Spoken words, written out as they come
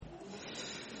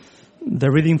The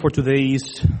reading for today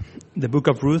is the book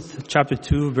of Ruth, chapter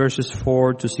 2, verses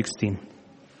 4 to 16.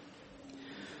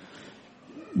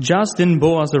 Just then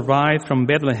Boaz arrived from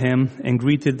Bethlehem and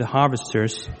greeted the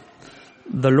harvesters.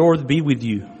 "The Lord be with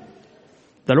you."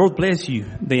 "The Lord bless you,"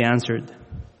 they answered.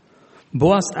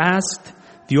 Boaz asked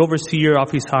the overseer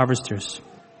of his harvesters,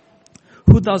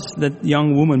 "Who does that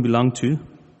young woman belong to?"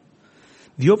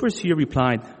 The overseer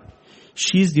replied,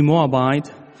 "She is the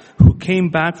Moabite who came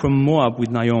back from Moab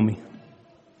with Naomi."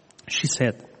 She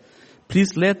said,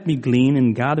 "Please let me glean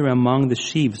and gather among the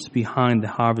sheaves behind the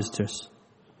harvesters."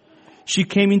 She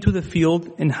came into the field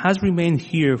and has remained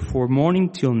here from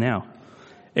morning till now,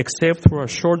 except for a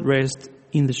short rest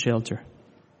in the shelter.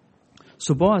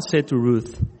 So Boaz said to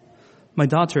Ruth, "My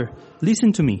daughter,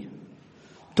 listen to me.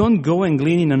 Don't go and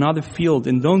glean in another field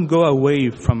and don't go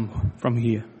away from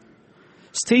here.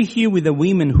 Stay here with the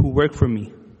women who work for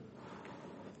me.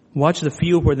 Watch the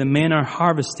field where the men are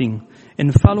harvesting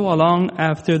and follow along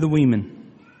after the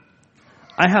women.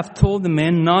 I have told the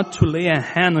men not to lay a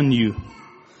hand on you.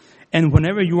 And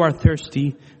whenever you are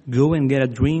thirsty, go and get a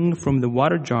drink from the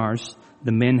water jars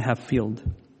the men have filled."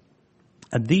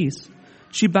 At this,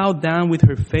 she bowed down with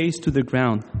her face to the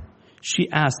ground.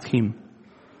 She asked him,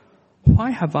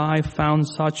 "Why have I found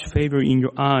such favor in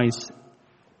your eyes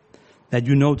that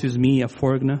you notice me a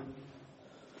foreigner?"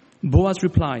 Boaz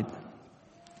replied,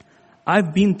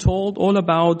 "I've been told all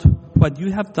about what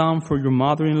you have done for your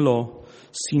mother-in-law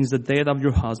since the death of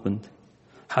your husband.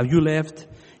 How you left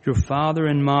your father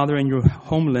and mother and your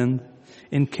homeland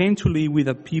and came to live with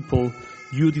a people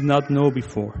you did not know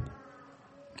before.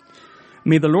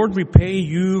 May the Lord repay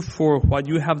you for what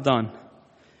you have done.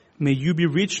 May you be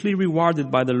richly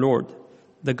rewarded by the Lord,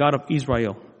 the God of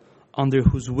Israel, under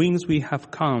whose wings you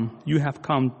have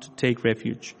come to take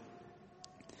refuge.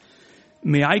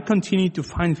 May I continue to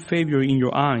find favor in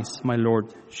your eyes, my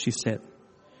Lord," she said.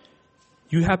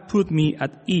 "You have put me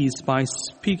at ease by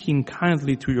speaking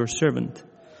kindly to your servant,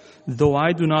 though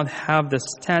I do not have the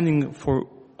standing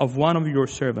of one of your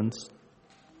servants."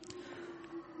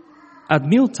 At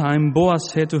mealtime,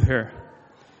 Boaz said to her,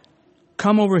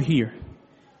 "Come over here.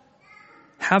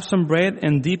 Have some bread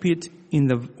and dip it in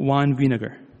the wine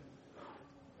vinegar."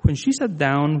 When she sat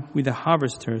down with the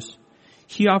harvesters,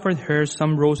 he offered her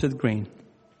some roasted grain.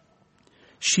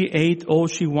 She ate all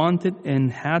she wanted and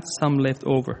had some left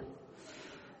over.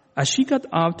 As she got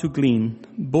up to glean,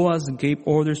 Boaz gave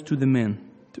orders to the men.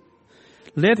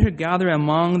 "Let her gather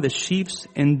among the sheaves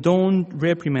and don't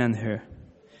reprimand her.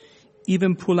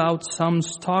 Even pull out some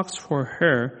stalks for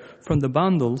her from the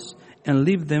bundles and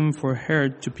leave them for her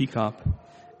to pick up,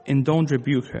 and don't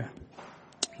rebuke her."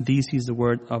 This is the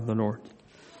word of the Lord.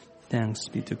 Thanks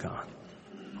be to God.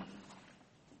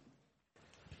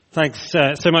 Thanks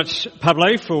so much,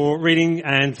 Pablo, for reading,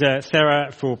 and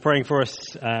Sarah for praying for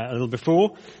us a little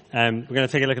before. We're going to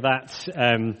take a look at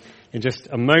that in just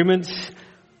a moment.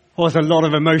 There's a lot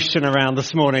of emotion around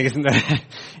this morning, isn't there?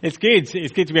 It's good.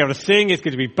 It's good to be able to sing. It's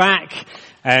good to be back.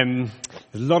 There's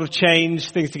a lot of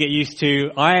change, things to get used to.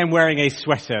 I am wearing a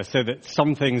sweater so that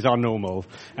some things are normal,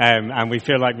 and we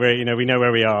feel like we know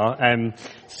where we are.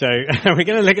 So we're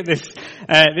going to look at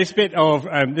this bit of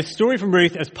this story from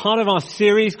Ruth as part of our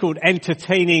series called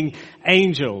Entertaining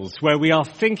Angels, where we are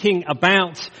thinking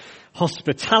about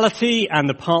hospitality and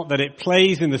the part that it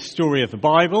plays in the story of the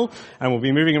Bible, and we'll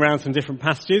be moving around some different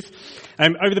passages.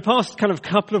 Over the past kind of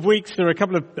couple of weeks, there are a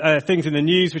couple of things in the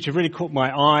news which have really caught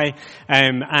my eye,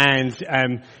 and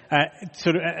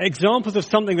sort of examples of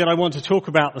something that I want to talk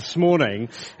about this morning.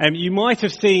 You might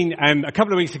have seen a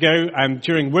couple of weeks ago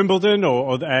during Wimbledon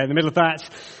or in the middle of that,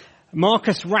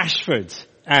 Marcus Rashford,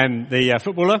 the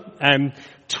footballer,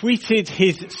 tweeted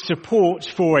his support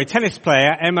for a tennis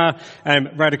player, Emma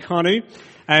Raducanu,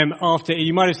 after,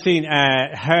 you might have seen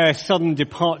her sudden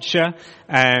departure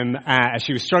as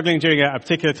she was struggling during a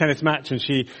particular tennis match and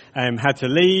she had to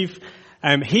leave.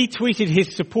 He tweeted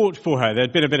his support for her. There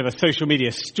had been a bit of a social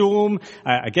media storm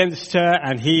against her,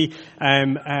 and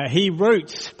he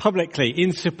wrote publicly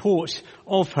in support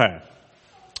of her.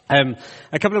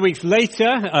 A couple of weeks later,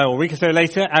 or a week or so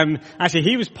later, actually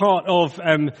he was part of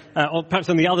perhaps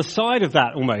on the other side of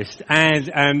that almost. And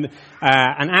an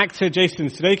actor, Jason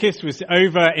Sudeikis, was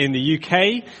over in the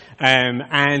UK,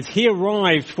 and he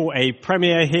arrived for a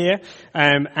premiere here,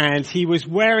 and he was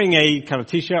wearing a kind of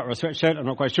t-shirt or a sweatshirt, I'm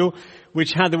not quite sure,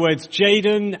 which had the words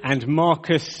Jaden and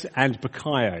Marcus and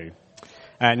Bukayo.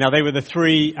 Now, they were the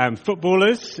three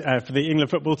footballers for the England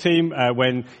football team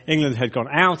when England had gone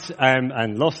out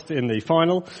and lost in the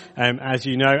final, as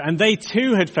you know. And they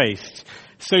too had faced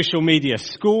social media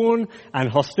scorn and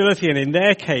hostility, and in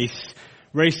their case,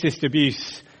 racist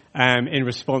abuse in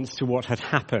response to what had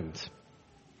happened.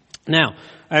 Now,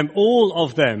 all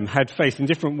of them had faced in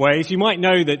different ways. You might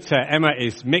know that Emma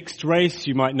is mixed race.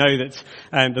 You might know that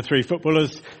the three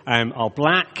footballers are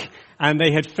black. And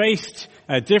they had faced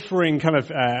differing kind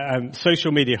of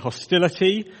social media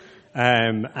hostility.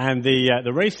 And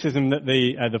the racism that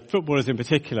the footballers in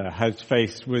particular had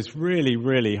faced was really,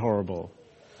 really horrible.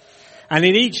 And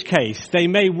in each case, they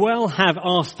may well have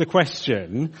asked the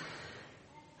question,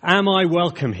 am I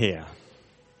welcome here?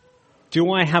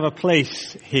 Do I have a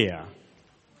place here?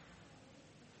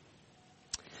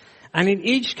 And in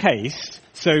each case,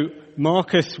 so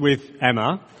Marcus with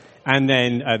Emma, and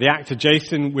then the actor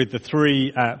Jason with the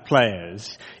three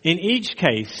players, in each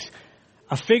case,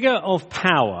 a figure of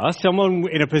power, someone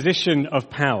in a position of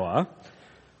power,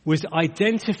 was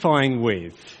identifying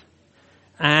with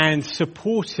and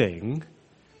supporting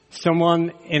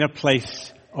someone in a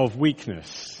place of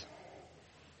weakness.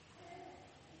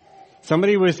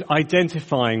 Somebody was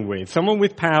identifying with, someone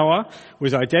with power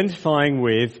was identifying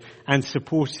with and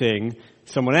supporting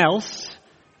someone else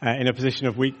in a position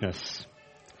of weakness.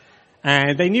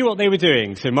 And they knew what they were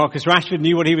doing. So Marcus Rashford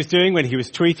knew what he was doing when he was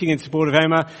tweeting in support of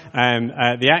Emma.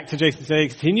 The actor Jason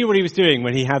Sudeikis, he knew what he was doing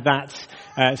when he had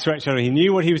that stretch on. He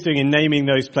knew what he was doing in naming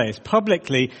those players,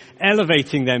 publicly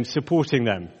elevating them, supporting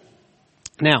them.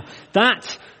 Now,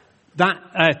 that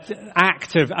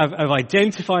act of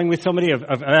identifying with somebody,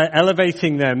 of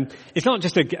elevating them, it's not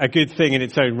just a good thing in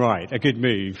its own right, a good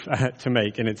move to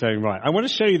make in its own right. I want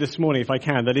to show you this morning, if I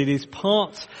can, that it is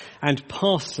part and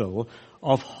parcel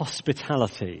of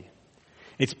hospitality.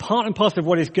 It's part and parcel of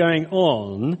what is going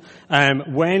on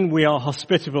when we are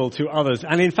hospitable to others.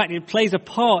 And in fact, it plays a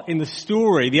part in the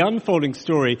story, the unfolding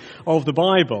story of the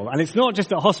Bible. And it's not just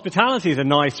that hospitality is a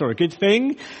nice or a good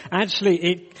thing.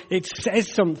 Actually, it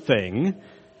says something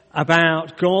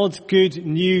about God's good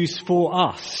news for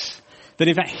us. That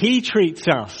in fact, He treats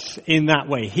us in that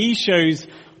way. He shows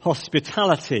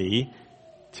hospitality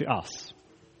to us.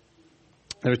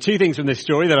 There are two things from this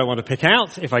story that I want to pick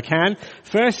out, if I can.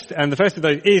 First, and the first of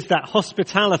those is that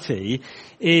hospitality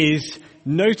is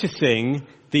noticing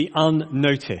the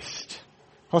unnoticed.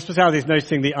 Hospitality is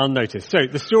noticing the unnoticed. So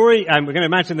the story, we're going to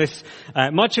imagine this,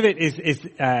 much of it is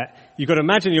you've got to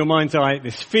imagine in your mind's eye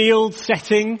this field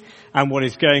setting and what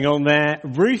is going on there.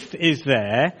 Ruth is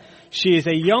there. She is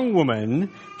a young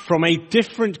woman from a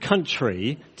different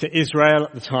country to Israel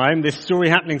at the time. This story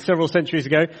happening several centuries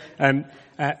ago.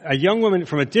 A young woman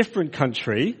from a different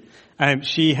country.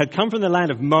 She had come from the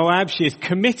land of Moab. She is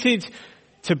committed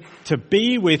to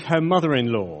be with her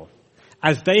mother-in-law.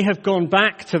 As they have gone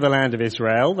back to the land of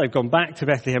Israel, they've gone back to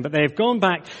Bethlehem, but they have gone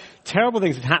back, terrible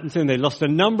things have happened to them. They lost a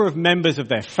number of members of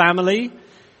their family.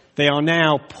 They are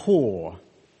now poor.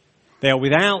 They are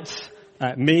without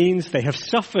means. They have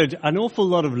suffered an awful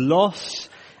lot of loss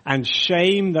and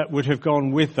shame that would have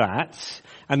gone with that.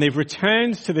 And they've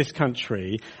returned to this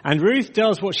country, and Ruth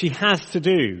does what she has to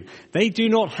do. They do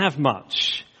not have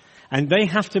much, and they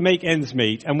have to make ends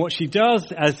meet. And what she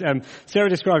does, as Sarah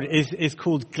described, is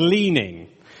called gleaning.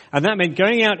 And that meant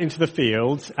going out into the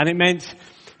fields, and it meant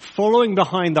following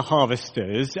behind the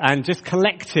harvesters and just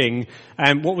collecting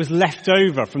what was left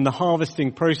over from the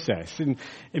harvesting process. And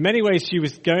in many ways, she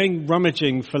was going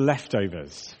rummaging for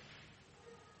leftovers.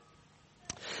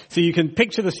 So you can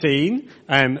picture the scene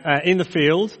in the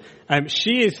field.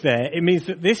 She is there. It means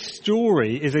that this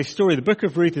story is a story, the book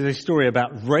of Ruth is a story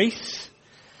about race,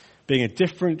 being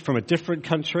from a different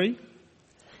country.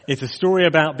 It's a story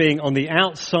about being on the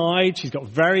outside. She's got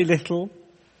very little,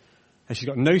 and she's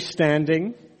got no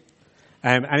standing.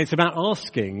 And it's about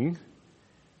asking,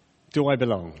 do I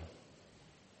belong?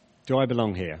 Do I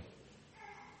belong here?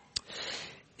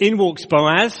 In walks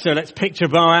Boaz, so let's picture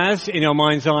Boaz in our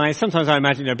mind's eye. Sometimes I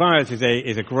imagine Boaz is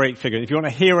a great figure. If you want a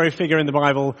hero figure in the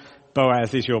Bible,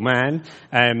 Boaz is your man.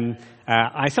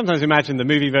 I sometimes imagine the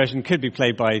movie version could be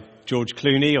played by George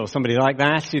Clooney or somebody like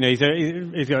that. You know,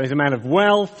 he's a man of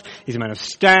wealth, he's a man of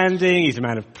standing, he's a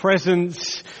man of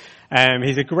presence.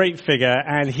 He's a great figure,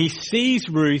 and he sees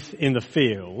Ruth in the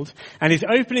field, and his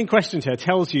opening question to her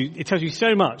tells you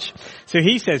so much. So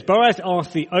he says, Boaz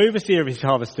asked the overseer of his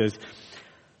harvesters,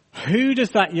 who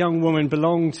does that young woman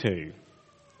belong to?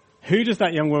 Who does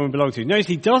that young woman belong to? Notice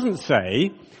he doesn't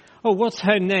say, oh, what's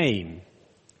her name?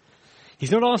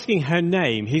 He's not asking her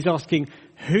name. He's asking,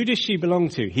 who does she belong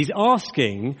to? He's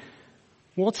asking,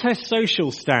 what's her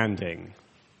social standing?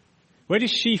 Where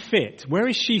does she fit? Where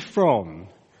is she from?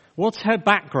 What's her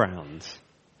background?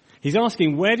 He's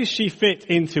asking, where does she fit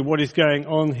into what is going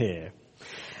on here?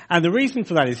 And the reason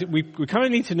for that is that we kind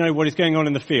of need to know what is going on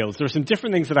in the fields. There are some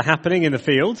different things that are happening in the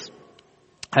fields.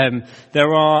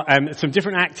 there are some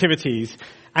different activities.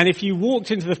 And if you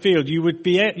walked into the field, you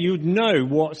would know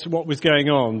what was going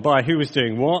on by who was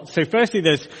doing what. So firstly,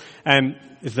 there's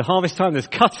the harvest time. There's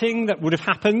cutting that would have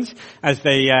happened as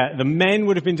the men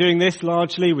would have been doing this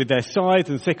largely with their scythes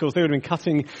and sickles. They would have been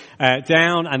cutting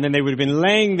down, and then they would have been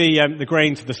laying the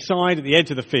grain to the side at the edge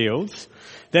of the fields.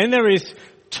 Then there is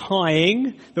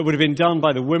tying that would have been done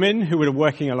by the women who were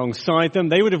working alongside them.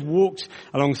 They would have walked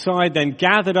alongside, then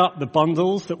gathered up the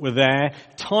bundles that were there,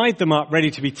 tied them up,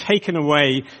 ready to be taken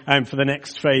away for the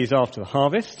next phase after the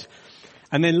harvest.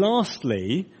 And then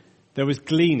lastly, there was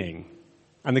gleaning.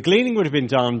 And the gleaning would have been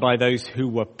done by those who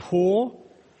were poor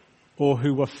or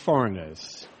who were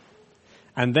foreigners.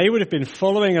 And they would have been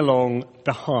following along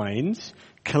behind,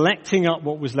 collecting up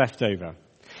what was left over.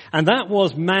 And that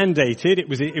was mandated. It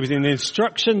was an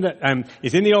instruction that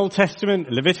is in the Old Testament,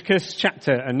 Leviticus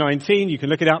chapter 19. You can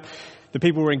look it up. The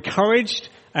people were encouraged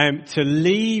to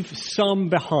leave some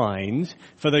behind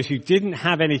for those who didn't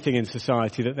have anything in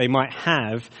society that they might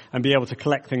have and be able to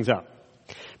collect things up.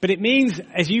 But it means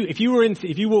if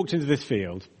you walked into this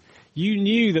field, you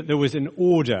knew that there was an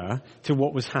order to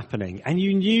what was happening, and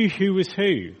you knew who was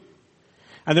who.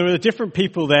 And there were different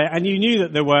people there, and you knew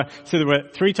that there were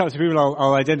three types of people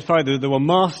I'll identify. There were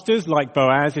masters like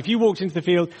Boaz. If you walked into the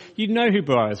field, you'd know who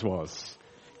Boaz was.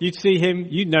 You'd see him,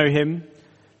 you'd know him.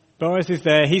 Boaz is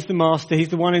there, he's the master, he's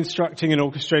the one instructing and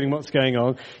orchestrating what's going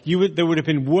on. There would have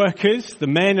been workers, the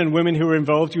men and women who were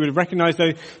involved. You would have recognized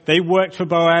they worked for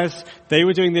Boaz, they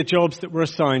were doing the jobs that were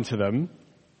assigned to them.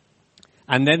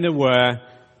 And then there were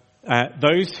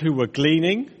those who were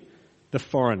gleaning, the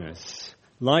foreigners,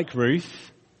 like Ruth.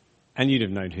 And you'd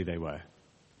have known who they were.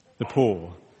 The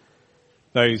poor.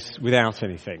 Those without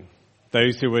anything.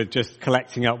 Those who were just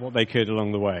collecting up what they could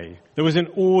along the way. There was an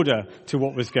order to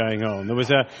what was going on. There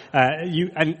was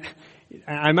and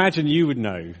I imagine you would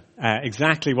know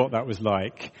exactly what that was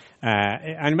like.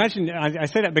 And imagine, I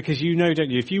say that because you know, don't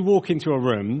you? If you walk into a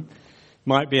room,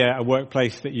 might be a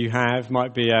workplace that you have,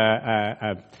 might be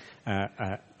a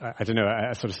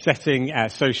sort of setting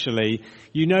socially,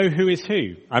 you know who is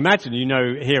who. I imagine you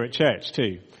know here at church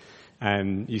too.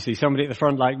 And you see somebody at the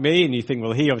front like me, and you think,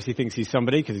 well, he obviously thinks he's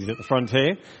somebody because he's at the front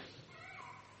here.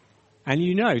 And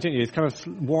you know, don't you? It's kind of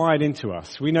wired into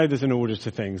us. We know there's an order to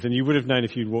things, and you would have known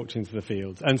if you'd walked into the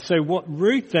fields. And so what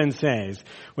Ruth then says,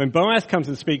 when Boaz comes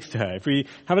and speaks to her, if we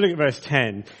have a look at verse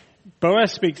 10,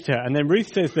 Boaz speaks to her, and then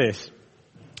Ruth says this,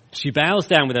 she bows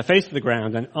down with her face to the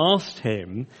ground and asked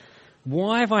him,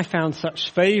 "Why have I found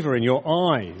such favor in your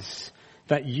eyes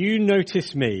that you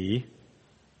notice me,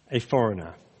 a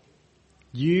foreigner?"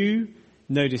 You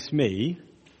notice me,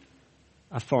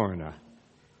 a foreigner.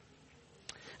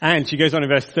 And she goes on in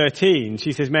verse 13.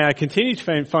 She says, "May I continue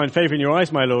to find favor in your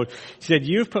eyes, my Lord?" She said,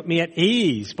 "You have put me at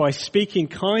ease by speaking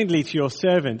kindly to your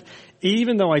servant,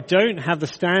 even though I don't have the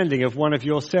standing of one of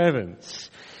your servants."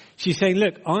 She's saying,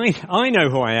 look, I know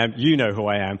who I am, you know who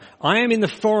I am. I am in the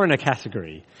foreigner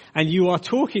category, and you are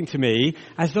talking to me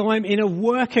as though I'm in a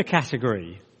worker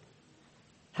category.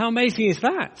 How amazing is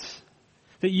that?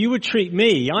 That you would treat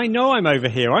me, I know I'm over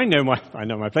here, I know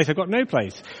my place, I've got no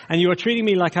place. And you are treating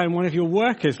me like I'm one of your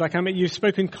workers, like you've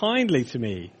spoken kindly to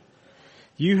me.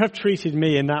 You have treated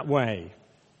me in that way.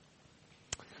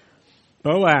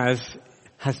 Boaz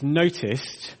has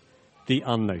noticed the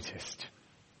unnoticed.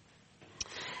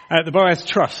 The Boaz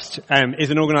Trust is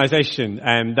an organisation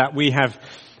that we've had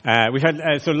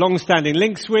sort of long-standing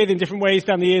links with in different ways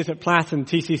down the years at Platt and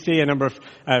TCC. A number of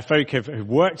folk have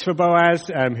worked for Boaz,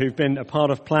 who've been a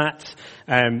part of Platt.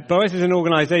 Boaz is an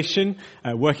organisation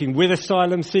working with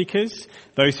asylum seekers,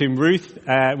 those whom Ruth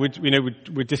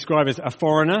would describe as a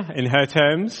foreigner in her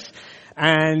terms,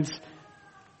 and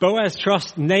Boaz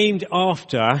Trust, named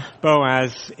after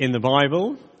Boaz in the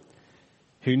Bible,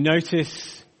 who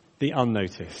notice the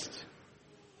unnoticed,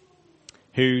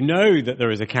 who know that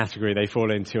there is a category they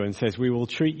fall into and says, we will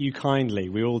treat you kindly,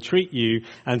 we will treat you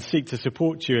and seek to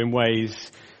support you in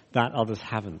ways that others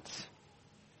haven't.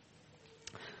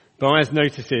 Boaz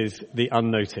notices the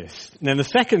unnoticed. Now the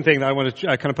second thing that I want to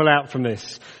kind of pull out from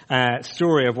this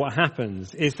story of what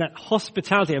happens is that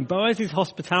hospitality, and Boaz's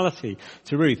hospitality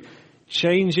to Ruth,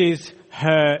 changes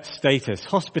her status.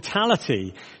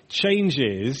 Hospitality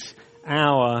changes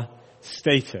our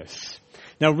status.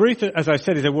 Now Ruth, as I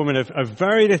said, is a woman of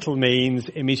very little means.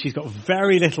 It means she's got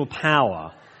very little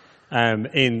power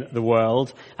in the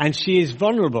world, and she is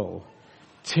vulnerable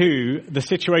to the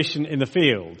situation in the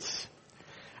fields.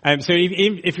 So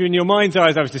if you're in your mind's eye,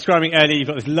 as I was describing earlier, you've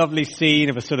got this lovely scene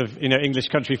of a sort of, English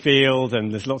country field,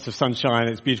 and there's lots of sunshine,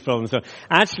 it's beautiful and so on.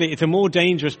 Actually, it's a more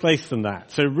dangerous place than that.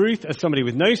 So Ruth, as somebody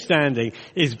with no standing,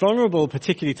 is vulnerable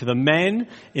particularly to the men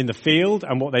in the field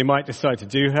and what they might decide to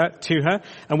do to her.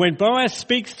 And when Boaz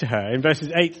speaks to her, in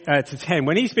verses 8 to 10,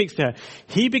 when he speaks to her,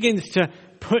 he begins to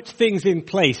put things in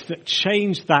place that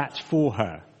change that for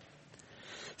her.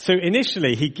 So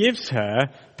initially, he gives her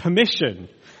permission.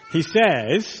 He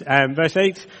says, verse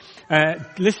 8,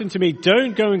 listen to me,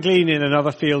 don't go and glean in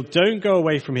another field, don't go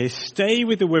away from here, stay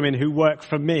with the women who work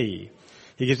for me.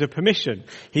 He gives her permission.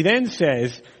 He then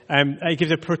says, he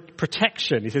gives her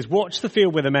protection. He says, watch the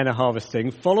field where the men are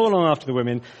harvesting, follow along after the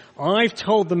women. I've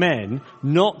told the men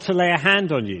not to lay a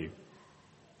hand on you.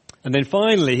 And then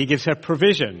finally, he gives her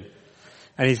provision.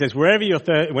 And he says, whenever you're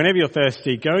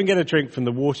thirsty, go and get a drink from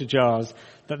the water jars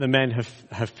that the men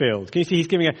have filled. Can you see he's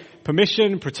giving her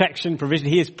permission, protection, provision.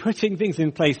 He is putting things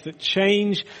in place that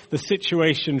change the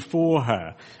situation for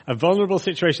her. A vulnerable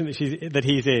situation that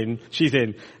she's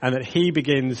in, and that he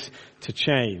begins to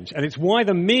change. And it's why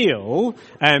the meal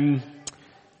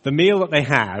that they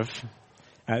have,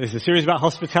 this is a series about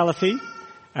hospitality.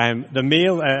 The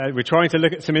meal, we're trying to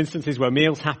look at some instances where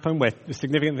meals happen, where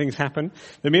significant things happen.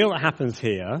 The meal that happens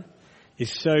here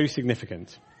is so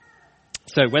significant.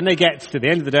 So when they get to the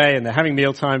end of the day and they're having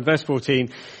mealtime, verse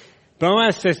 14,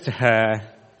 Boaz says to her,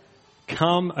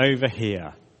 come over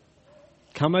here.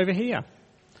 Come over here.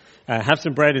 Have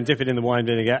some bread and dip it in the wine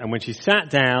vinegar. And when she sits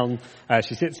down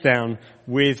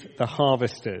with the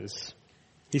harvesters.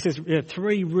 He says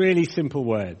 3 really simple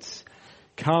words.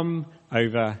 Come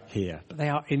over here. But they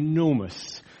are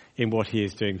enormous in what he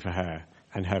is doing for her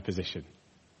and her position.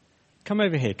 Come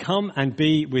over here. Come and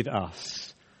be with us.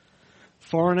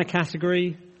 Foreigner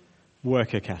category,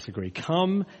 worker category.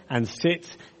 Come and sit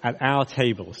at our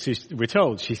table. So we're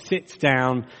told she sits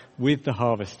down with the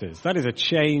harvesters. That is a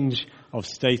change of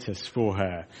status for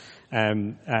her.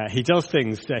 He does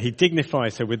things, he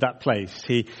dignifies her with that place.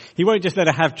 He won't just let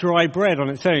her have dry bread on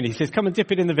its own. He says, come and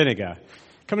dip it in the vinegar.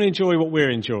 Come and enjoy what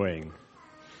we're enjoying.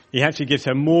 He actually gives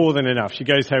her more than enough. She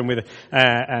goes home with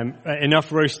enough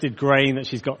roasted grain that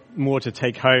she's got more to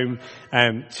take home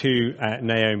to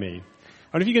Naomi.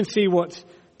 I wonder if you can see what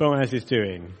Boaz is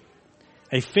doing.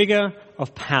 A figure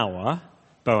of power,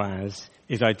 Boaz,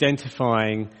 is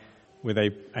identifying with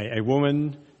a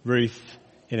woman, Ruth,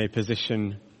 in a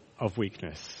position of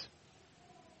weakness.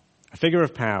 A figure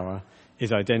of power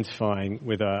is identifying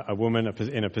with a woman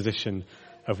in a position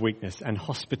of weakness. And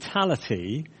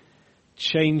hospitality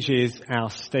changes our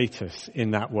status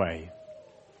in that way.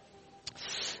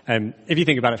 If you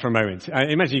think about it for a moment,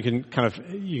 imagine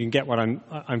you can get what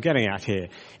I'm getting at here.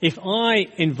 If I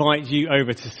invite you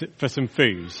over for some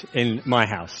food in my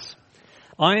house,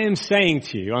 I am saying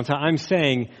to you,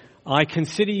 I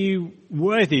consider you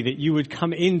worthy that you would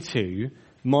come into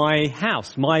my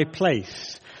house, my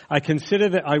place. I consider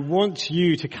that I want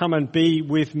you to come and be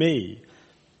with me.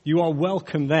 You are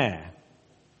welcome there.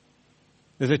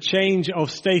 There's a change of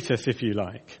status, if you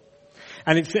like.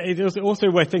 And it's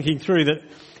also worth thinking through that,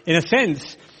 in a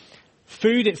sense,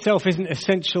 food itself isn't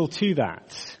essential to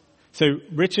that. So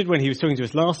Richard, when he was talking to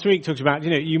us last week, talked about,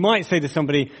 you might say to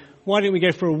somebody, why don't we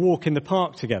go for a walk in the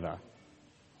park together?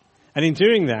 And in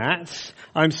doing that,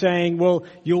 I'm saying, well,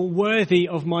 you're worthy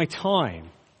of my time.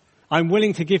 I'm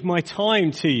willing to give my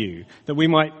time to you, that we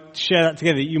might share that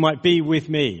together, that you might be with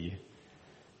me.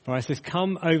 But I says,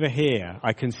 come over here.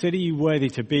 I consider you worthy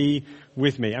to be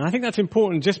with me. And I think that's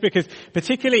important just because,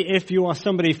 particularly if you are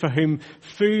somebody for whom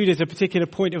food is a particular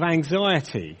point of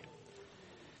anxiety,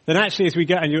 then actually as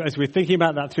we're thinking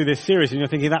about that through this series, and you're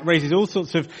thinking that raises all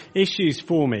sorts of issues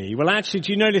for me. Well, actually,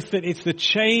 do you notice that it's the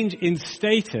change in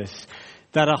status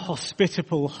that a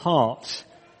hospitable heart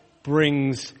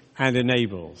brings and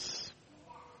enables?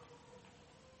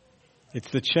 It's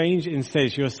the change in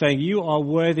status. You're saying you are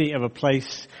worthy of a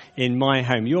place in my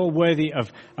home. You're worthy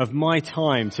of my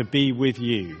time to be with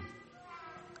you.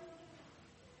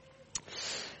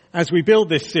 As we build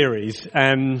this series,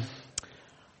 I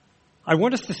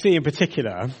want us to see in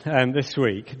particular this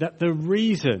week that the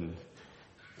reason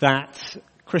that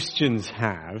Christians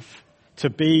have to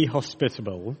be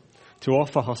hospitable, to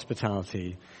offer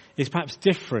hospitality, is perhaps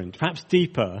different, perhaps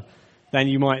deeper than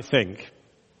you might think.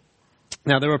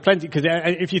 Now, there are plenty, because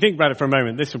if you think about it for a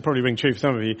moment, this will probably ring true for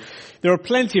some of you. There are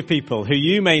plenty of people who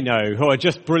you may know who are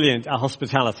just brilliant at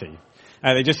hospitality.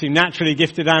 They just seem naturally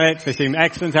gifted at it, they seem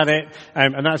excellent at it,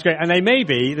 and that's great. And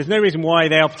there's no reason why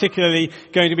they are particularly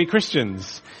going to be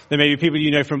Christians. There may be people you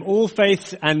know from all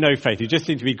faiths and no faith who just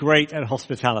seem to be great at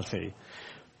hospitality.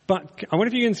 But I wonder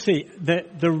if you can see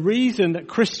that the reason that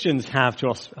Christians have to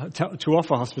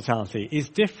offer hospitality is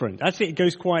different. Actually, it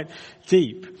goes quite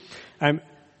deep.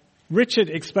 Richard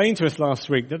explained to us last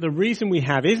week that the reason we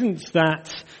have isn't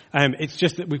that it's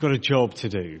just that we've got a job to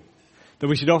do, that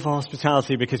we should offer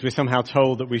hospitality because we're somehow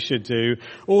told that we should do,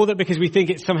 or that because we think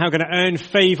it's somehow going to earn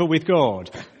favour with God.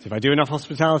 So if I do enough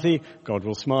hospitality, God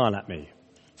will smile at me.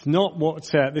 It's not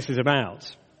what this is about.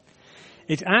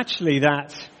 It's actually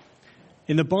that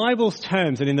in the Bible's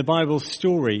terms and in the Bible's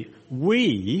story,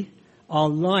 we are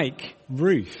like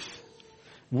Ruth.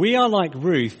 We are like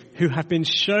Ruth who have been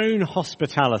shown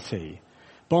hospitality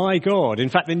by God. In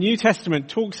fact, the New Testament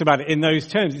talks about it in those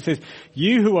terms. It says,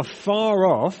 you who are far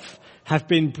off have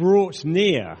been brought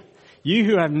near. You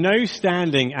who have no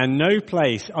standing and no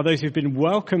place are those who've been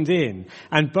welcomed in.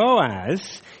 And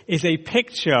Boaz is a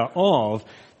picture of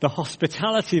the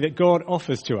hospitality that God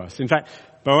offers to us. In fact,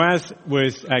 Boaz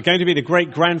was going to be the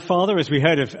great-grandfather, as we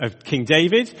heard, of King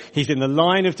David. He's in the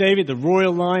line of David, the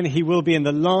royal line. He will be in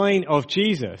the line of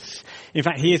Jesus. In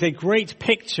fact, he is a great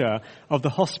picture of the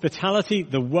hospitality,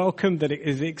 the welcome that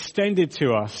is extended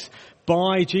to us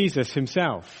by Jesus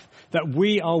himself, that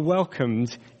we are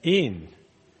welcomed in.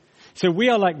 So we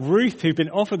are like Ruth, who've been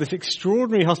offered this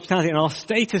extraordinary hospitality, and our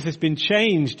status has been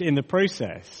changed in the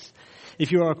process.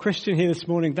 If you are a Christian here this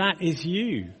morning, that is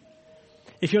you.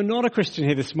 If you're not a Christian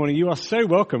here this morning, you are so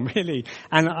welcome, really.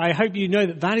 And I hope you know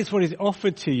that that is what is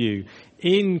offered to you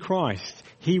in Christ.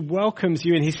 He welcomes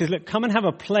you and he says, look, come and have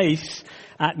a place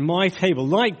at my table.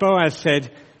 Like Boaz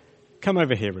said, come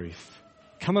over here, Ruth.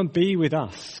 Come and be with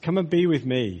us. Come and be with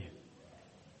me.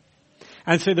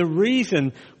 And so the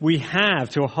reason we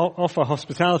have to offer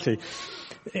hospitality,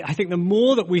 I think the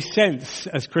more that we sense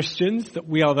as Christians that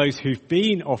we are those who've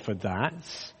been offered that,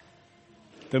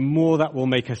 the more that will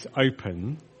make us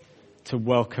open to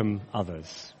welcome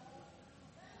others.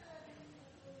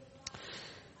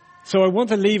 So I want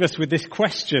to leave us with this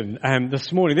question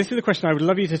this morning. This is the question I would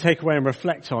love you to take away and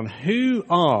reflect on. Who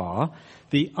are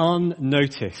the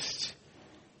unnoticed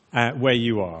where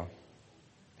you are?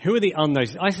 Who are the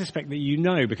unnoticed? I suspect that you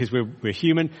know, because we're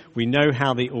human. We know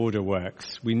how the order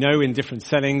works. We know in different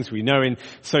settings. We know in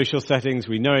social settings.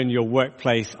 We know in your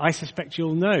workplace. I suspect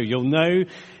you'll know. You'll know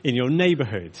in your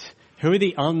neighborhood. Who are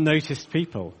the unnoticed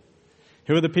people?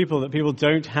 Who are the people that people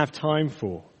don't have time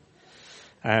for?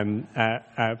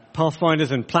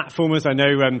 Pathfinders and platformers. I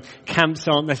know camps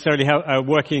aren't necessarily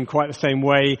working in quite the same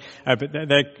way,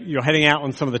 but you're heading out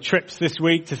on some of the trips this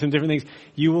week to some different things.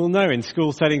 You will know in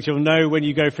school settings, you'll know when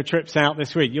you go for trips out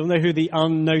this week. You'll know who the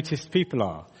unnoticed people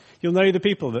are. You'll know the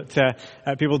people that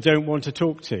people don't want to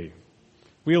talk to.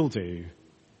 We all do.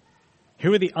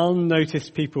 Who are the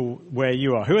unnoticed people where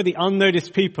you are? Who are the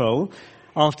unnoticed people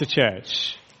after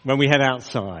church when we head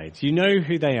outside? You know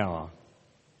who they are.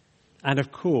 And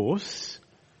of course,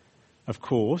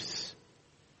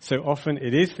 so often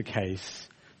it is the case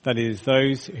that it is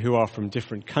those who are from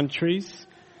different countries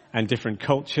and different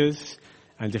cultures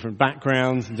and different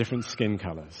backgrounds and different skin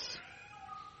colours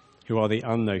who are the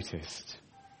unnoticed.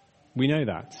 We know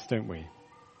that, don't we?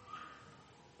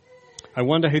 I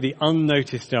wonder who the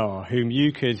unnoticed are, whom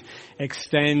you could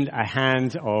extend a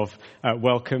hand of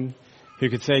welcome, who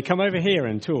could say, come over here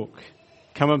and talk.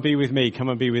 Come and be with me. Come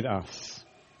and be with us.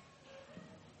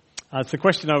 It's a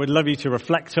question I would love you to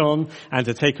reflect on and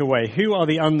to take away. Who are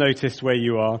the unnoticed where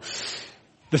you are?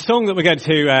 The song that we're going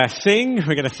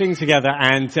to sing together,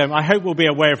 and I hope will be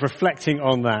a way of reflecting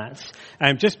on that.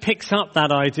 Just picks up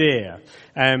that idea.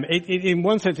 In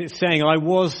one sense it's saying, I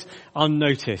was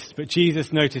unnoticed, but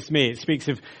Jesus noticed me. It speaks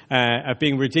of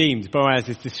being redeemed. Boaz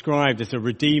is described as a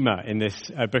redeemer in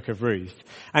this book of Ruth.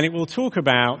 And it will talk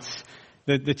about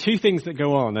the two things that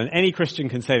go on, and any Christian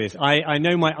can say this. I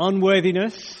know my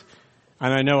unworthiness,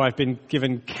 and I know I've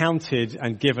been counted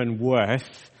and given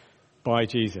worth by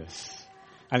Jesus.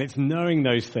 And it's knowing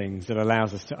those things that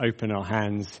allows us to open our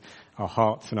hands, our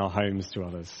hearts and our homes to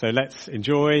others. So let's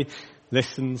enjoy,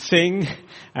 listen, sing,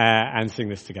 and sing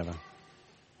this together.